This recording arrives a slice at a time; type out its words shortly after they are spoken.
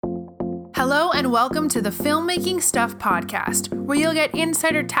Hello and welcome to the Filmmaking Stuff podcast, where you'll get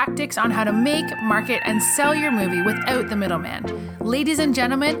insider tactics on how to make, market, and sell your movie without the middleman. Ladies and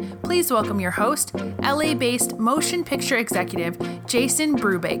gentlemen, please welcome your host, LA-based motion picture executive, Jason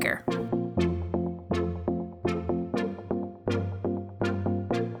Brubaker.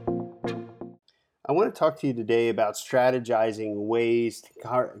 I want to talk to you today about strategizing ways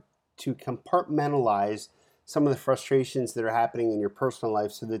to compartmentalize some of the frustrations that are happening in your personal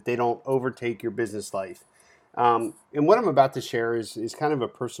life so that they don't overtake your business life. And what I'm about to share is kind of a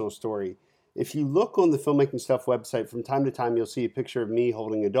personal story. If you look on the Filmmaking Stuff website, from time to time, you'll see a picture of me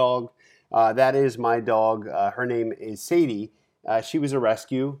holding a dog. That is my dog. Her name is Sadie. She was a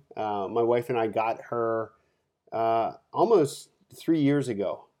rescue. My wife and I got her almost 3 years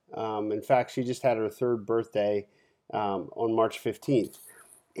ago. In fact, she just had her third birthday on March 15th.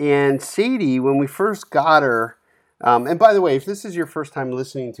 And Sadie, when we first got her, and by the way, if this is your first time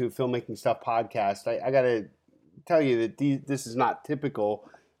listening to a Filmmaking Stuff podcast, I got to tell you that this is not typical.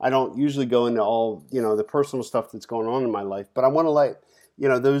 I don't usually go into all, the personal stuff that's going on in my life, but I want to let,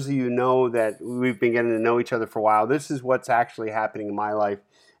 those of you know that we've been getting to know each other for a while. This is what's actually happening in my life.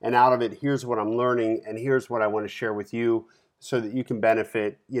 And out of it, here's what I'm learning, and here's what I want to share with you so that you can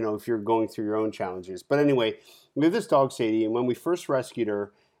benefit, if you're going through your own challenges. But anyway, we have this dog, Sadie, and when we first rescued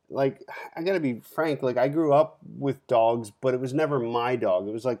her, I got to be frank, I grew up with dogs, but it was never my dog.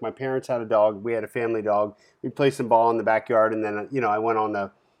 It was like my parents had a dog. We had a family dog. We played some ball in the backyard, and then, I went on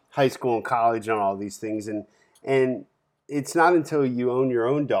to high school and college and all these things. And it's not until you own your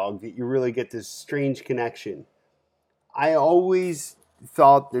own dog that you really get this strange connection. I always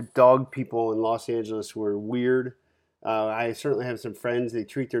thought that dog people in Los Angeles were weird. I certainly have some friends, they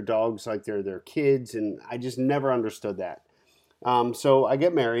treat their dogs like they're their kids, and I just never understood that. So I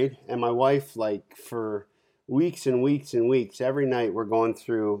get married, and my wife, for weeks and weeks and weeks, every night we're going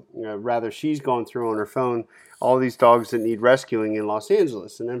through, she's going through on her phone, all these dogs that need rescuing in Los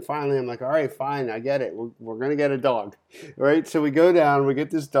Angeles. And then finally I'm like, all right, fine, I get it. We're going to get a dog, right? So we go down, we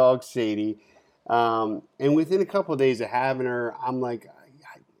get this dog, Sadie. And within a couple of days of having her, I'm like,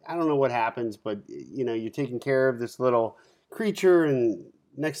 I don't know what happens, but, you're taking care of this little creature, and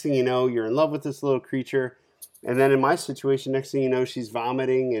next thing you know, you're in love with this little creature. And then in my situation, next thing you know, she's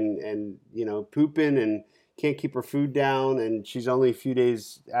vomiting and pooping and can't keep her food down. And she's only a few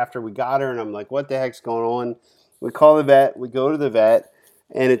days after we got her. And I'm like, what the heck's going on? We call the vet. We go to the vet.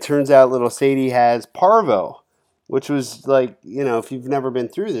 And it turns out little Sadie has parvo, which was if you've never been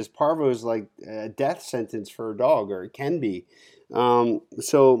through this, parvo is like a death sentence for a dog, or it can be.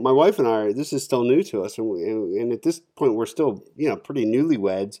 So my wife and I, this is still new to us. And at this point, we're still, pretty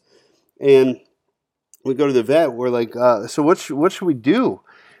newlyweds. And we go to the vet. We're like, so what should we do?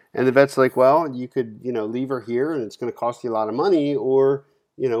 And the vet's like, well, you could, leave her here, and it's going to cost you a lot of money, or,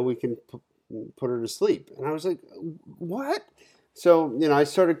 we can put her to sleep. And I was like, what? So, I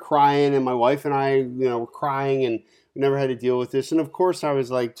started crying, and my wife and I, were crying, and we never had to deal with this. And of course I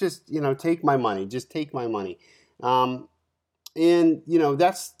was like, just, take my money, just take my money. And,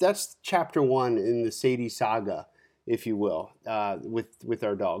 that's chapter 1 in the Sadie saga, if you will, with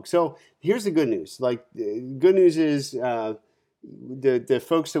our dog. So here's the good news. The good news is the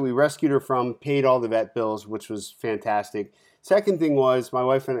folks that we rescued her from paid all the vet bills, which was fantastic. Second thing was my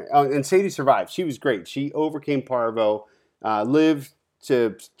wife and Sadie survived. She was great. She overcame parvo, lived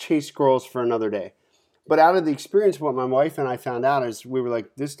to chase squirrels for another day. But out of the experience, what my wife and I found out is we were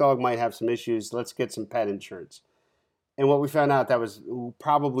like, this dog might have some issues. Let's get some pet insurance. And what we found out, that was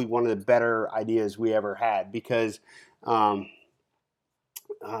probably one of the better ideas we ever had, because, last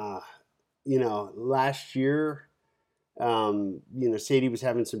year, Sadie was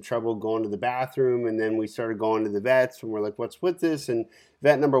having some trouble going to the bathroom, and then we started going to the vets, and we're like, what's with this? And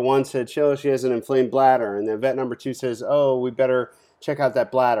vet number 1 said, she has an inflamed bladder. And then vet number 2 says, oh, we better check out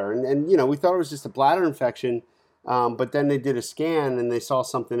that bladder. And we thought it was just a bladder infection. But then they did a scan and they saw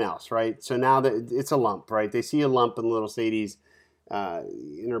something else, right? So now that it's a lump, right? They see a lump in little Sadie's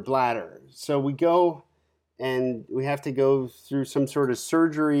in her bladder. So we go and we have to go through some sort of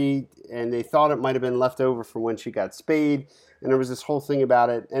surgery, and they thought it might have been left over from when she got spayed, and there was this whole thing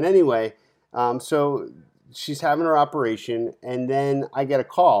about it. And anyway, so she's having her operation, and then I get a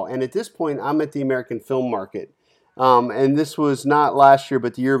call. And at this point, I'm at the American film market. And this was not last year,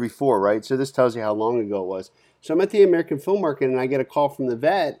 but the year before, right? So this tells you how long ago it was. So I'm at the American film market, and I get a call from the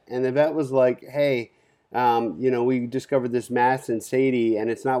vet, and the vet was like, hey, we discovered this mass in Sadie, and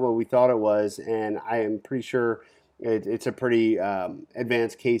it's not what we thought it was, and I am pretty sure it's a pretty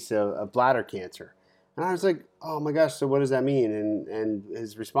advanced case of bladder cancer. And I was like, oh my gosh, so what does that mean? And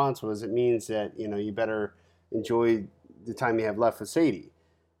his response was, it means that, you better enjoy the time you have left with Sadie.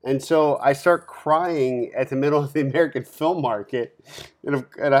 And so I start crying at the middle of the American film market, and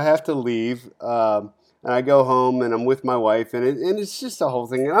I have to leave. And I go home, and I'm with my wife, and it's just a whole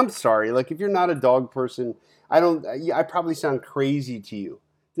thing. And I'm sorry, like if you're not a dog person, I probably sound crazy to you.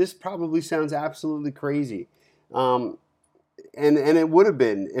 This probably sounds absolutely crazy. Um, and it would have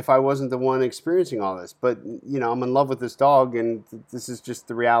been if I wasn't the one experiencing all this. But I'm in love with this dog, and this is just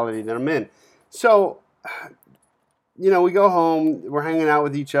the reality that I'm in. So, we go home, we're hanging out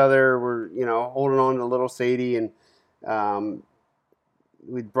with each other, we're holding on to little Sadie, and um,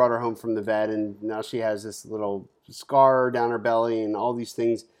 we brought her home from the vet, and now she has this little scar down her belly and all these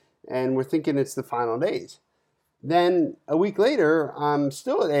things, and we're thinking it's the final days. Then a week later, I'm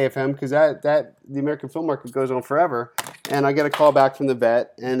still at AFM because that the American film market goes on forever, and I get a call back from the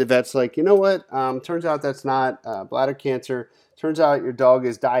vet, and the vet's like, you know what? Turns out that's not bladder cancer. Turns out your dog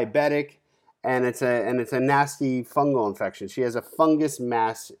is diabetic, and it's a nasty fungal infection. She has a fungus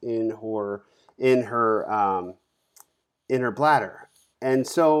mass in her bladder, and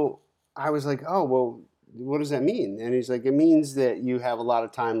so I was like, oh well. What does that mean? And he's like, it means that you have a lot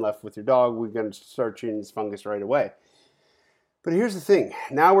of time left with your dog. We're going to start treating this fungus right away. But here's the thing.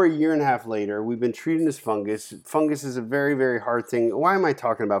 Now we're a year and a half later. We've been treating this fungus. Fungus is a very, very hard thing. Why am I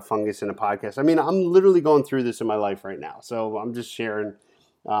talking about fungus in a podcast? I mean, I'm literally going through this in my life right now. So I'm just sharing.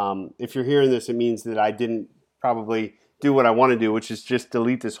 If you're hearing this, it means that I didn't probably do what I want to do, which is just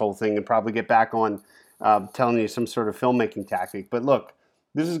delete this whole thing and probably get back on telling you some sort of filmmaking tactic. But look,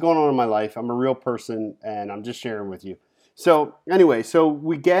 this is going on in my life. I'm a real person, and I'm just sharing with you. So anyway, so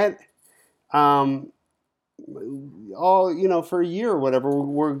we get all, for a year or whatever,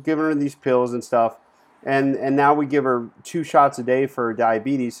 we're giving her these pills and stuff. And now we give her 2 shots a day for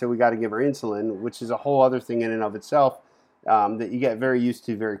diabetes, so we got to give her insulin, which is a whole other thing in and of itself that you get very used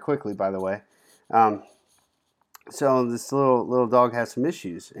to very quickly, by the way. So this little dog has some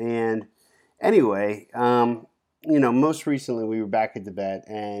issues. And anyway, most recently we were back at the vet,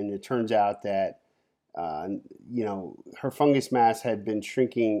 and it turns out that, her fungus mass had been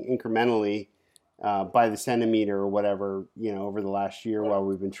shrinking incrementally by the centimeter or whatever, over the last year while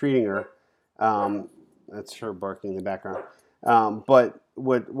we've been treating her. That's her barking in the background. But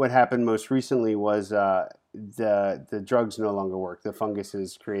what happened most recently was the drugs no longer work. The fungus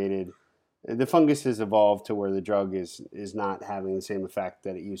has evolved to where the drug is not having the same effect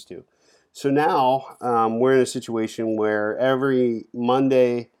that it used to. So now we're in a situation where every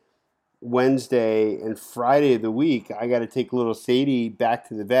Monday, Wednesday, and Friday of the week, I got to take little Sadie back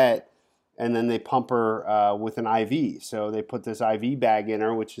to the vet, and then they pump her with an IV. So they put this IV bag in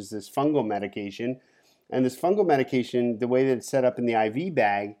her, which is this fungal medication. And this fungal medication, the way that it's set up in the IV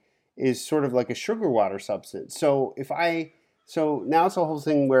bag, is sort of like a sugar water substance. So now it's a whole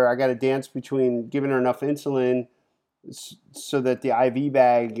thing where I got to dance between giving her enough insulin so that the IV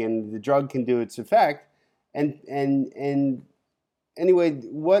bag and the drug can do its effect. And anyway,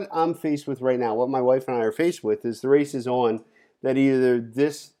 what I'm faced with right now, what my wife and I are faced with, is the race is on that either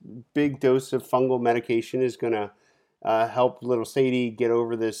this big dose of fungal medication is going to help little Sadie get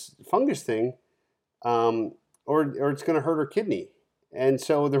over this fungus thing, or it's going to hurt her kidney. And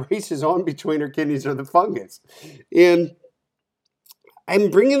so the race is on between her kidneys or the fungus. And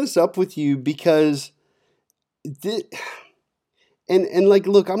I'm bringing this up with you because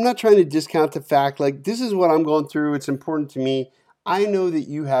look, I'm not trying to discount the fact, like, this is what I'm going through. It's important to me. I know that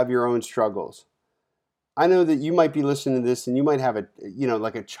you have your own struggles. I know that you might be listening to this and you might have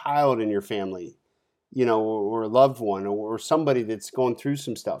like a child in your family, or a loved one or somebody that's going through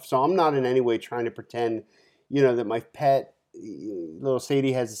some stuff. So I'm not in any way trying to pretend, that my pet, little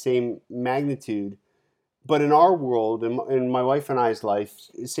Sadie, has the same magnitude. But in our world, in my wife and I's life,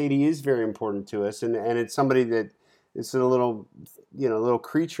 Sadie is very important to us, and it's somebody that is a little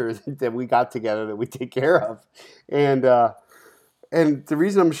creature that we got together that we take care of, and the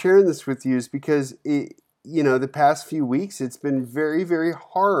reason I'm sharing this with you is because the past few weeks it's been very, very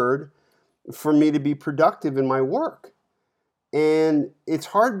hard for me to be productive in my work, and it's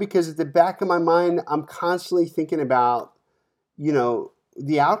hard because at the back of my mind I'm constantly thinking about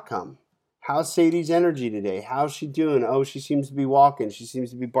the outcome. How's Sadie's energy today? How's she doing? Oh, she seems to be walking. She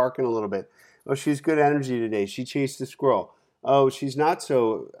seems to be barking a little bit. Oh, she's good energy today. She chased a squirrel. Oh, she's not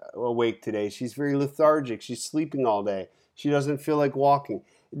so awake today. She's very lethargic. She's sleeping all day. She doesn't feel like walking.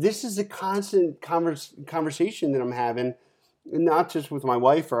 This is a constant conversation that I'm having, not just with my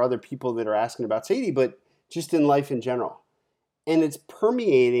wife or other people that are asking about Sadie, but just in life in general. And it's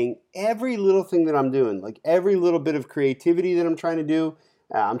permeating every little thing that I'm doing, like every little bit of creativity that I'm trying to do.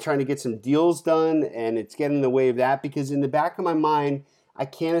 I'm trying to get some deals done, and it's getting in the way of that because in the back of my mind, I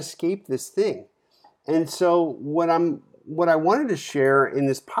can't escape this thing. And so what I'm what I wanted to share in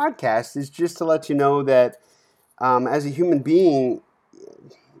this podcast is just to let you know that as a human being,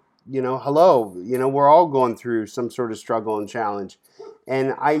 hello, we're all going through some sort of struggle and challenge.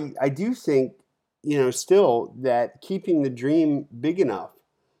 And I do think, still that keeping the dream big enough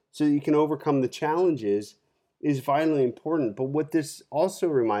so that you can overcome the challenges is vitally important. But what this also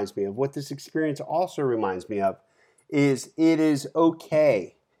reminds me of, what this experience also reminds me of, is it is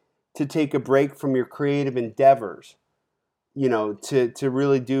okay to take a break from your creative endeavors, to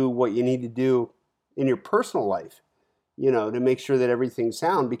really do what you need to do in your personal life, to make sure that everything's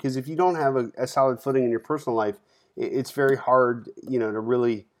sound. Because if you don't have a solid footing in your personal life, it's very hard, to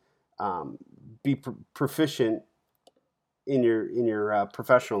really be proficient in your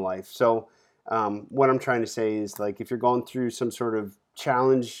professional life. So what I'm trying to say is, like, if you're going through some sort of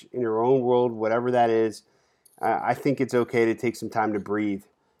challenge in your own world, whatever that is, I think it's okay to take some time to breathe.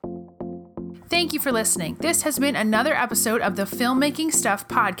 Thank you for listening. This has been another episode of the Filmmaking Stuff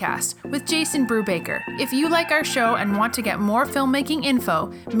podcast with Jason Brubaker. If you like our show and want to get more filmmaking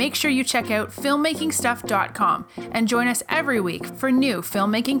info, make sure you check out filmmakingstuff.com and join us every week for new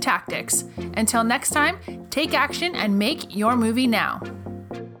filmmaking tactics. Until next time, take action and make your movie now.